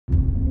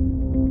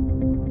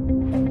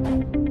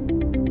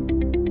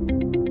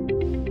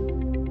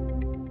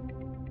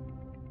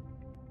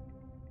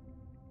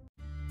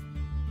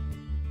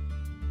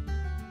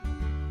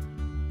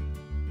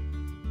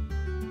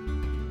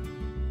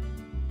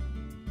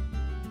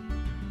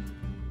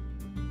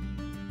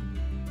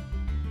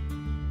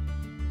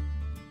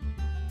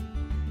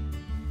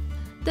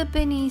The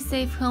PNI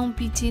SafeHome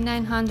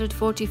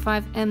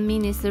PT945M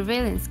mini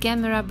surveillance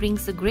camera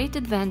brings a great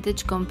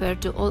advantage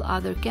compared to all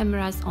other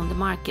cameras on the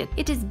market.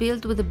 It is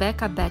built with a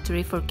backup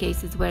battery for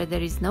cases where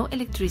there is no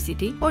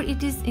electricity or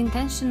it is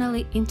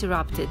intentionally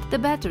interrupted. The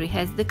battery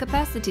has the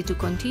capacity to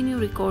continue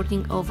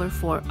recording over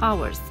 4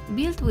 hours.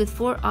 Built with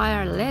 4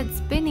 IR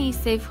LEDs, PNI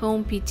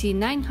SafeHome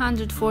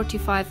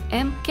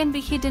PT945M can be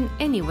hidden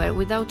anywhere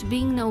without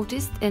being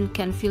noticed and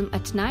can film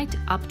at night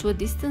up to a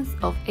distance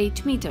of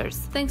 8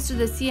 meters. Thanks to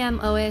the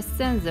CMOS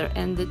sensor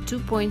and the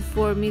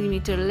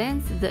 2.4mm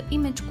lens, the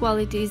image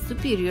quality is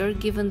superior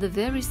given the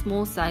very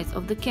small size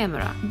of the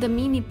camera. The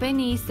mini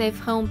PNI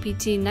SafeHome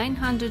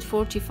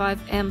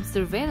PT945M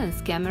surveillance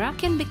camera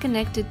can be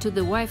connected to the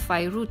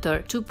Wi-Fi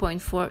router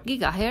 2.4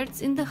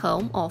 GHz in the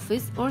home,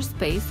 office or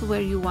space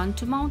where you want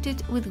to mount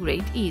it with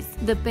great ease.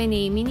 The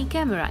PNI mini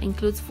camera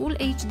includes full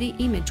HD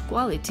image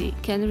quality,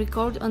 can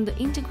record on the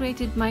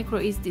integrated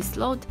microSD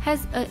slot,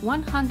 has a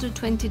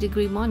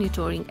 120-degree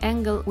monitoring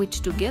angle which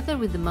together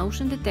with the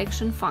motion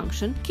detection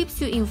function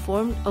keeps you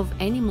informed of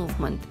any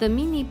movement. The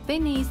mini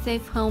PNI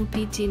SafeHome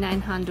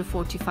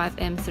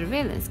PT945M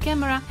surveillance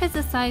camera has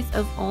a size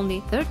of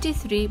only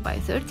 33 by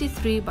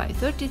 33 by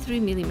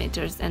 33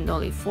 mm and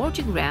only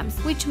 40 grams,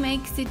 which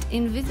makes it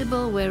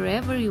invisible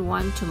wherever you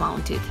want to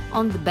mount it.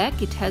 On the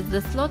back it has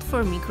the slot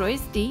for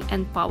microSD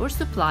and power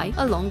supply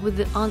along with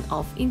the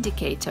on-off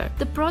indicator.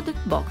 The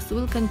product box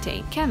will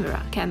contain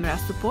camera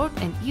support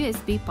and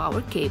USB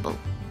power cable.